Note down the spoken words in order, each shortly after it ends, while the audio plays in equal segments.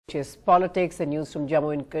Politics and news from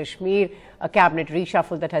Jammu and Kashmir, a cabinet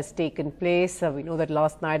reshuffle that has taken place. We know that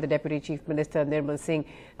last night the Deputy Chief Minister Nirmal Singh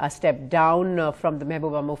stepped down from the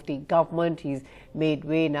Mehbooba Mufti government. He's made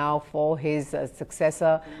way now for his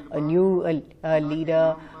successor, a new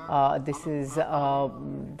leader. This is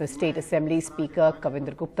the State Assembly Speaker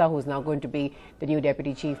Kavinder Gupta, who is now going to be the new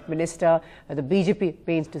Deputy Chief Minister. The BJP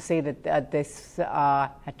pains to say that this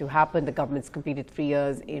had to happen. The government's completed 3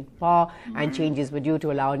 years in power and changes were due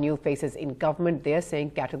to allow new faces in government. They are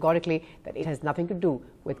saying categorically that it has nothing to do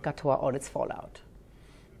with Kathua or its fallout.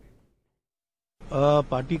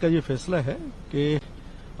 Party का ये फैसला है कि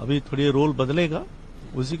अभी थोड़ी role बदलेगा।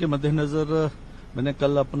 उसी के मद्देनजर मैंने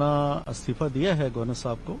कल अपना इस्तीफा दिया है गवर्नर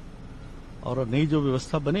साहब को और नई जो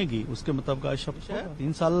व्यवस्था बनेगी उसके मुताबिक आज शपथ है।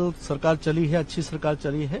 3 साल सरकार चली है, अच्छी सरकार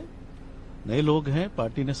चली है, नए लोग हैं,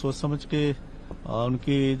 पार्टी ने सोच समझ के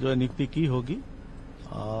उनकी जो नियुक्ति की होगी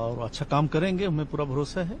और अच्छा काम करेंगे, हमें पूरा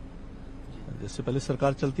भरोसा है। जैसे पहले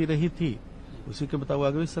सरकार चलती रही थी उसी के मुताबिक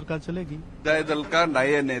आगे भी सरकार चलेगी। विधायक दल का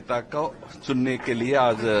नए नेता को चुनने के लिए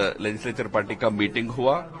आज लेजिस्लेचर पार्टी का मीटिंग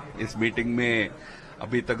हुआ। इस मीटिंग में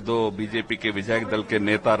अभी तक 2 बीजेपी के विधायक दल के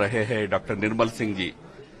नेता रहे हैं डॉक्टर निर्मल सिंह जी,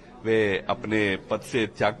 वे अपने पद से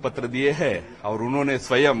त्यागपत्र दिए हैं और उन्होंने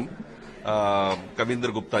स्वयं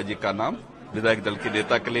कविंदर गुप्ता जी का नाम विधायक दल के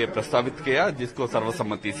नेता के लिए प्रस्तावित किया, जिसको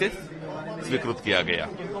सर्वसम्मति से स्वीकृत किया गया।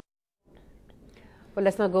 Well,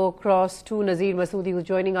 let's now go across to Nazir Masoodi, who's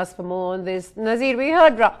joining us for more on this. Nazir, we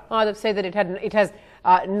heard Madhav say that it has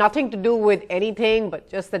nothing to do with anything, but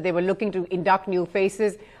just that they were looking to induct new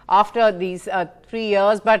faces after these 3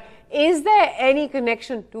 years. But is there any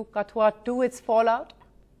connection to Kathua, to its fallout?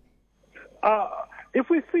 If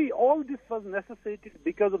we see, all this was necessitated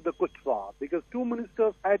because of the Kathua, because 2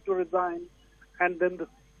 ministers had to resign, and then the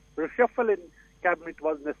reshuffle in cabinet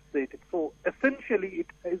was necessitated. So essentially it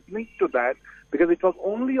is linked to that, because it was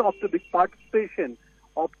only after the participation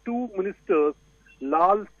of 2 ministers,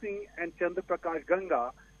 Lal Singh and Chandra Prakash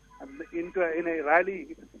Ganga, in a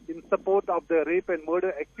rally in support of the rape and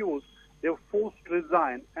murder accused, they were forced to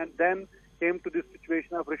resign and then came to this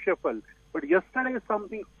situation of reshuffle. But yesterday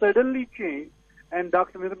something suddenly changed and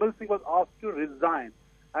Dr. Nirmal Singh was asked to resign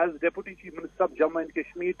as Deputy Chief Minister of Jammu and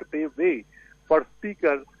Kashmir to pave way for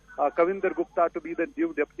Speaker Kavinder Gupta to be the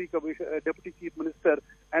new Deputy Chief Minister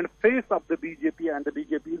and face of the BJP and the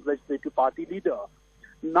BJP's legislative party leader.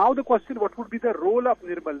 Now the question, what would be the role of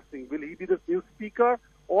Nirmal Singh? Will he be the new Speaker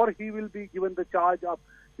or he will be given the charge of,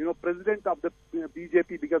 President of the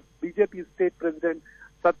BJP, because BJP State President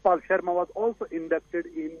Satpal Sharma was also inducted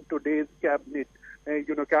in today's cabinet,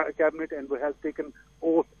 cabinet and has taken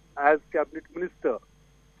oath as cabinet minister.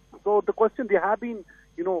 So the question, there have been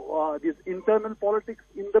these internal politics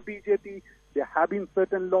in the BJP. There have been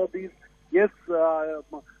certain lobbies. Yes,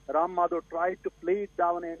 Ram Madhav tried to play it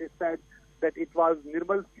down and he said that it was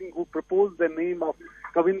Nirmal Singh who proposed the name of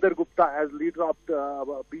Kavinder Gupta as leader of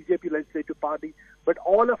the BJP legislative party. But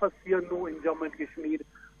all of us here know in Jammu and Kashmir,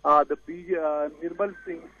 Nirmal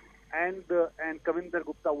Singh and Kavinder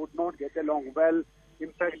Gupta would not get along well.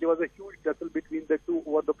 In fact, there was a huge tussle between the two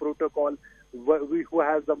over the protocol, who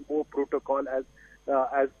has the more protocol as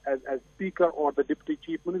Speaker or the Deputy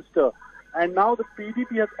Chief Minister. And now the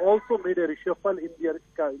PDP has also made a reshuffle in their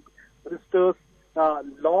ministers.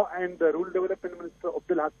 Law and Rural Development Minister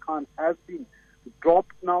Abdul Haq Khan has been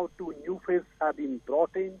dropped now. 2 new faces have been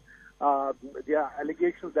brought in. There are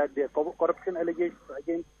allegations that there are corruption allegations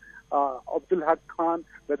against Abdul Haq Khan,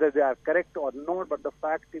 whether they are correct or not, but the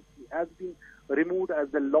fact is he has been removed as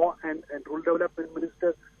the Law and Rural Development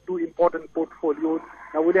Minister, 2 important portfolios.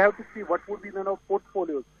 Now we'll have to see what would be the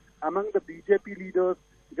portfolios among the BJP leaders,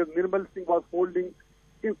 because Nirmal Singh was holding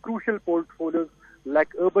in crucial portfolios like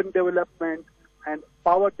urban development and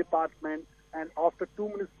power department, and after 2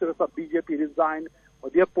 ministers of BJP resigned,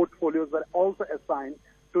 their portfolios were also assigned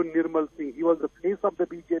to Nirmal Singh. He was the face of the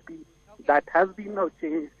BJP. That has been now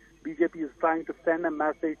changed. BJP is trying to send a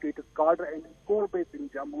message to its cadre and core base in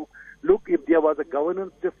Jammu. Look, if there was a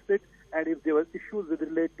governance deficit and if there were issues with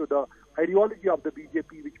relate to the ideology of the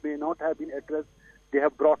BJP which may not have been addressed, they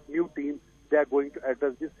have brought new teams. They are going to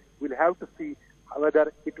address this. We'll have to see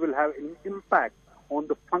whether it will have an impact on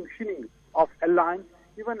the functioning of alliance,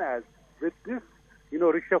 even as with this,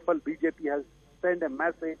 reshuffle, BJP has sent a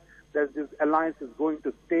message that this alliance is going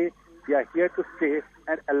to stay. We are here to stay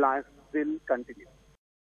and alliance will continue.